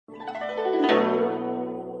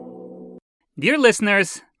Dear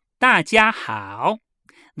listeners, 大家好.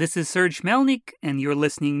 This is Serge Melnik, and you're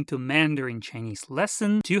listening to Mandarin Chinese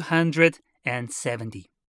Lesson 270.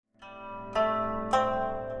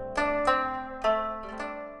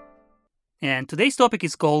 And today's topic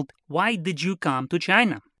is called, Why Did You Come to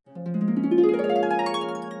China?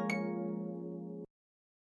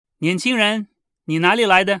 年轻人，你哪里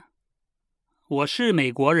来的？我是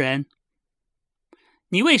美国人。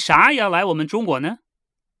你为啥要来我们中国呢？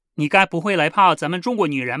你该不会来泡咱们中国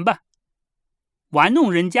女人吧？玩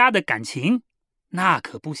弄人家的感情，那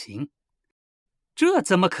可不行。这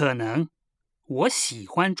怎么可能？我喜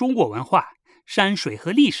欢中国文化、山水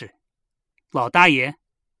和历史。老大爷，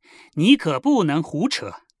你可不能胡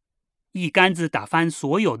扯，一竿子打翻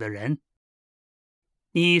所有的人。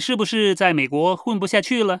你是不是在美国混不下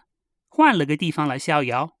去了，换了个地方来逍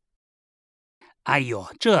遥？哎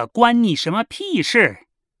呦，这关你什么屁事？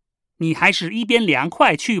你还是一边凉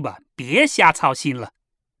快去吧，别瞎操心了。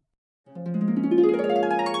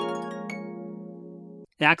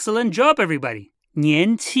Excellent job, everybody.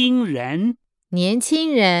 年轻人，年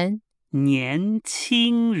轻人，年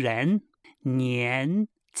轻人，年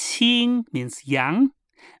轻 means young,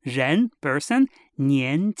 人 person,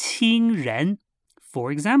 年轻人。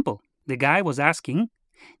For example, the guy was asking,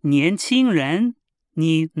 年轻人，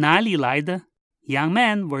你哪里来的？ Young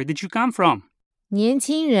man, where did you come from? 年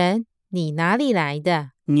轻人，你哪里来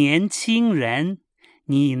的？年轻人，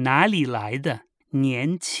你哪里来的？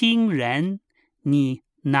年轻人，你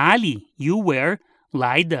哪里 you where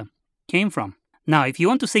来的 came from. Now, if you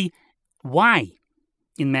want to say why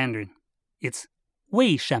in Mandarin, it's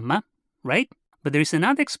为什么, right? But there's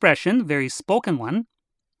another expression, very spoken one,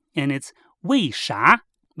 and it's 为啥.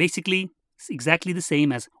 Basically, it's exactly the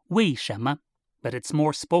same as 为什么, but it's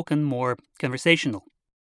more spoken, more conversational.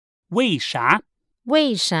 为啥？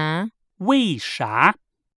为啥？为啥？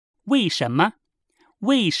为什么？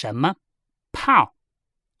为什么？泡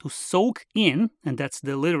to soak in, and that's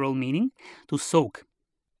the literal meaning, to soak.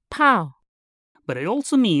 泡 But it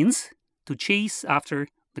also means to chase after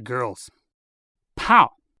the girls.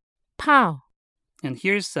 泡. 泡 And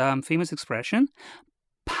here's a famous expression,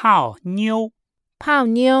 泡妞. 泡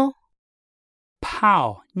妞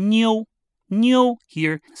泡妞. 妞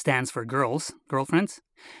here stands for girls, girlfriends.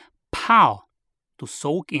 泡 to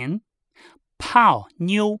soak in. 泡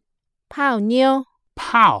妞. 泡妞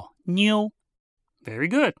泡妞. Very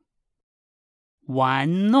good.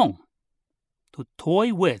 玩弄 to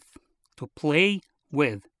toy with, to play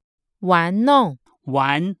with. 玩弄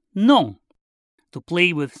玩弄 to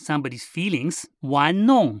play with somebody's feelings. 玩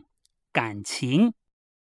弄感情.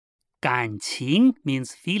 感情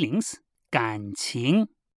means feelings. 感情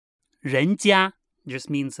人家 just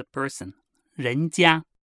means a person. 人家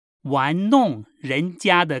玩弄人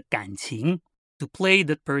家的感情 to play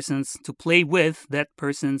with that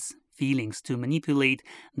person's feelings, to manipulate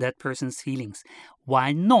that person's feelings.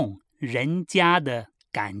 玩弄人家的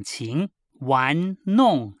感情，玩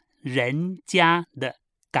弄人家的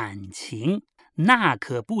感情，那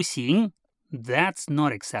可不行。That's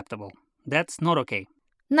not acceptable. That's not okay.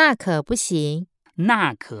 那可不行。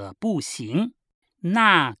那可不行。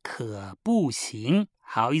那可不行。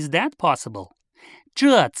How is that possible?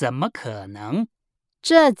 这怎么可能？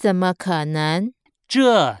这怎么可能？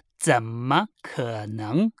这怎么可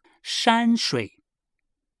能？山水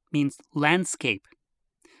means landscape.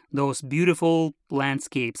 Those beautiful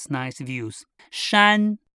landscapes, nice views.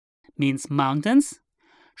 山 means mountains.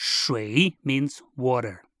 水 means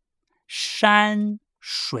water. 山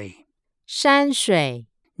水。山水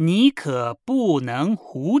你可不能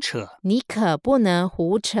胡扯。你可不能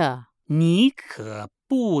胡扯。你可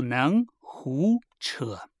不能胡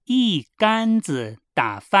扯。一竿子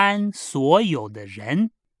打翻所有的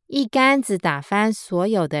人。一竿子打翻所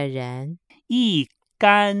有的人。一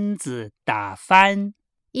竿子打翻。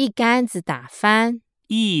一竿子打翻。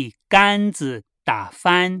一竿子打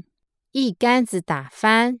翻。一竿子打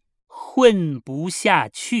翻。混不下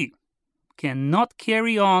去。Cannot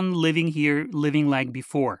carry on living here, living like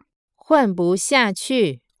before. 混不下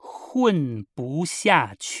去。混不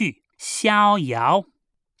下去。逍遥。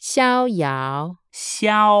逍遥。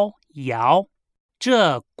逍遥。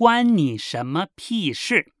这关你什么屁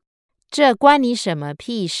事？这关你什么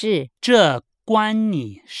屁事？这关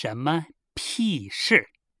你什么屁事？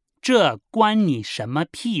这关你什么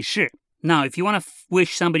屁事？ Now, if you want to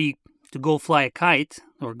wish somebody to go fly a kite,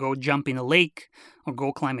 or go jump in a lake, or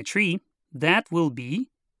go climb a tree, that will be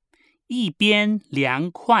一边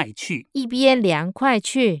凉快去。一边凉快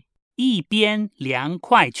去。一边凉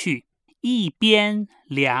快去。一边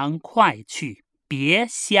凉快去。别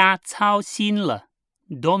瞎操心了。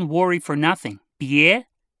Don't worry for nothing. 别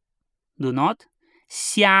do not.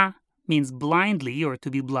 瞎 means blindly or to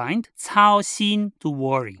be blind. 操心 to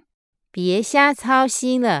worry. 别瞎操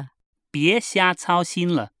心了。别瞎操心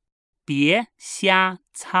了。别瞎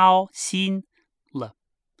操心了。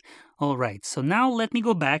All right, so now let me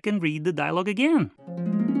go back and read the dialogue again.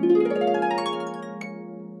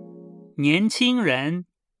 年轻人，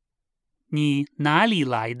你哪里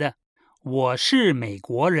来的？我是美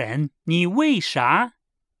国人，你为啥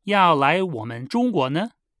要来我们中国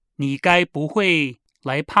呢？你该不会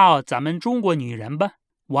来泡咱们中国女人吧？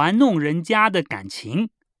玩弄人家的感情，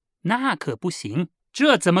那可不行，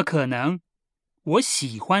这怎么可能？我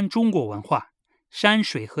喜欢中国文化、山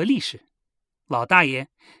水和历史。老大爷，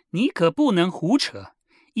你可不能胡扯，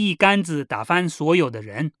一竿子打翻所有的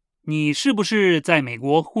人。你是不是在美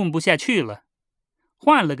国混不下去了？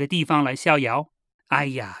换了个地方来逍遥？哎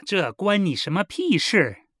呀，这关你什么屁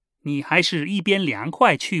事？你还是一边凉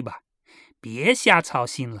快去吧，别瞎操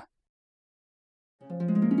心了。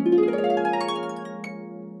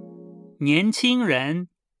年轻人，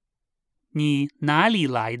你哪里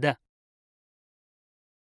来的？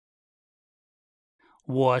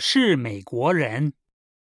我是美国人。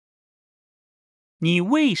你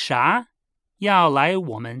为啥要来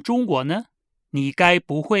我们中国呢？你该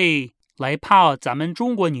不会来泡咱们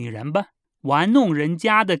中国女人吧？玩弄人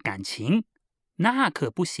家的感情，那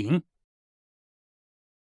可不行。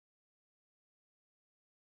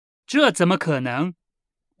这怎么可能？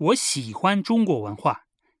我喜欢中国文化、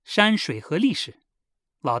山水和历史。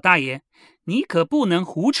老大爷，你可不能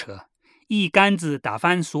胡扯，一竿子打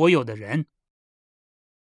翻所有的人。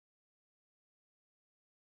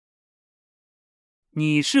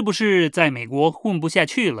你是不是在美国混不下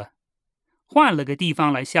去了？换了个地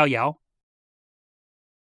方来逍遥？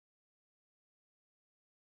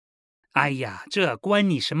哎呀，这关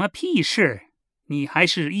你什么屁事？你还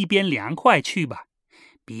是一边凉快去吧，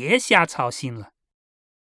别瞎操心了。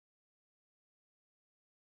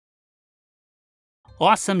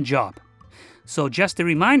Awesome job! So just a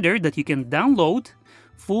reminder that you can download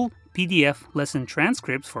full PDF lesson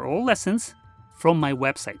transcripts for all lessons from my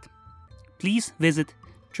website. Please visit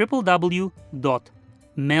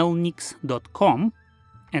www.melnix.com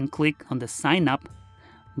and click on the sign up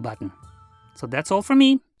button. So that's all from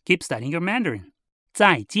me. Keep studying your Mandarin.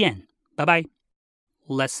 再见. Bye bye.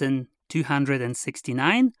 Lesson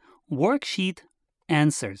 269, Worksheet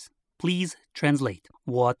Answers. Please translate.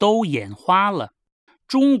 我都眼花了。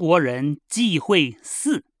中国人忌讳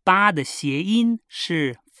4、8的谐音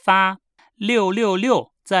是发，666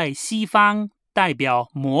在西方代表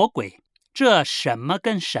魔鬼。这什么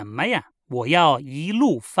跟什么呀？我要一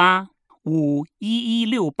路发。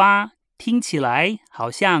51168听起来好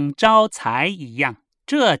像招财一样，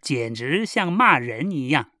这简直像骂人一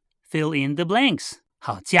样。Fill in the blanks。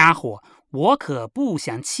好家伙，我可不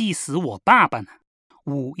想气死我爸爸呢。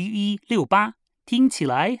51168听起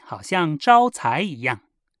来好像招财一样，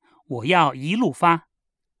我要一路发，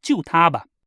就他吧。